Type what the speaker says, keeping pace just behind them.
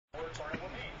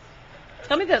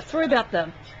Tell me that story about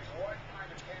them.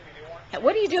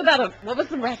 What do you do about a, what was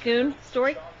the raccoon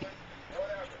story?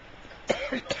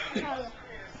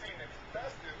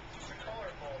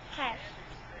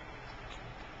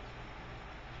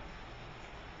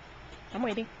 I'm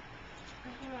waiting.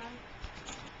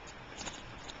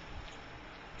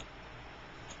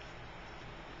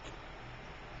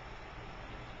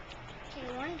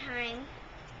 Okay, one time,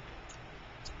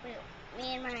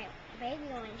 me and my baby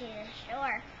went to the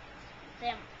store.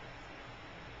 Then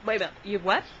Wait a minute. You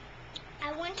what?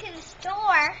 I went to the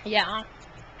store. Yeah.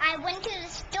 I went to the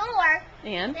store.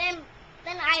 And? Then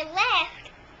I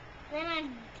left.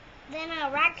 Then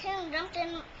a raccoon jumped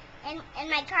in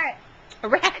my cart. A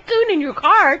raccoon in your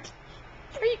cart?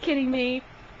 Are you kidding me?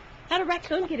 How did a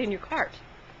raccoon get in your cart?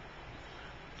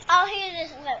 Oh, he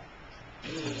just looked.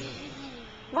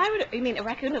 Why would you mean a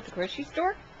raccoon at the grocery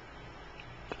store?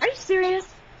 Are you serious?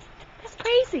 That's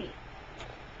crazy.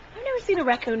 I've never seen a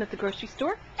raccoon at the grocery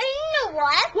store. And you know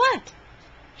what? What?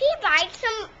 He buys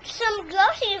some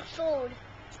grocery food.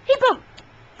 He bought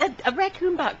a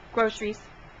raccoon bought groceries.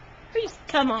 Please,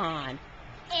 come on.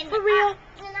 And For real?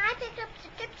 And I picked up the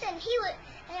chips and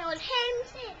it was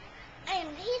him and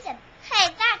he said,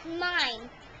 "Hey, that's mine."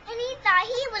 And he thought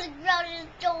he was grocery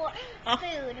store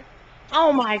food.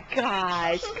 Oh my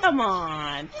gosh! Come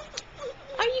on.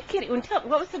 Are you kidding? What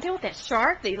was the deal with that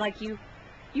shark?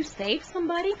 You saved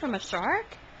somebody from a shark?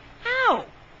 How?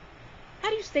 How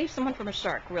do you save someone from a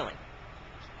shark, really?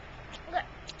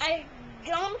 I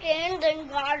jumped in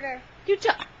the water. You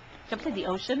jumped in the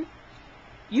ocean?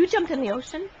 You jumped in the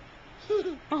ocean?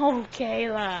 Oh,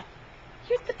 Kayla.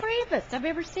 You're the bravest I've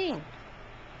ever seen.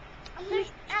 And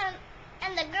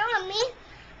the girl and me,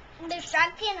 the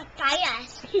shark didn't bite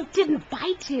us. He didn't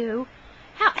bite you.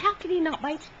 How can he not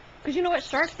bite you? Because you know what?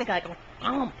 Sharks, they go,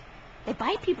 they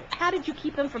bite people. How did you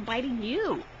keep them from biting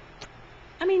you?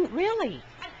 I mean, really?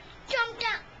 I jumped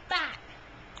out back.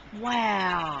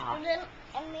 Wow. And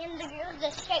then the girl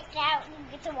just shaked out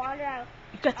and get the water out.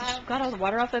 You got all the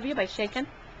water off of you by shaking?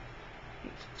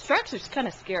 Sharks are kind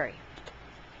of scary.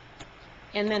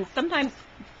 And then sometimes...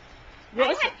 I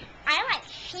like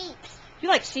sheep. You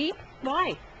like sheep?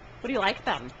 Why? What do you like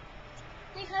about them?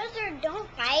 Because they don't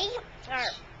bite.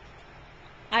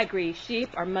 I agree. Sheep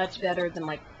are much better than,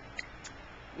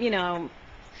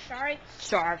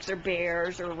 sharks or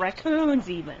bears or raccoons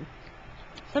even.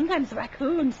 Sometimes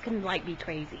raccoons can, be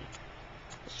crazy.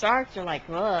 Sharks are like,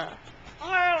 ugh.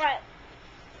 Or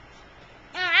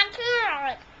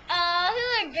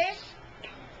who is this?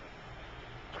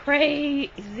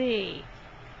 Crazy.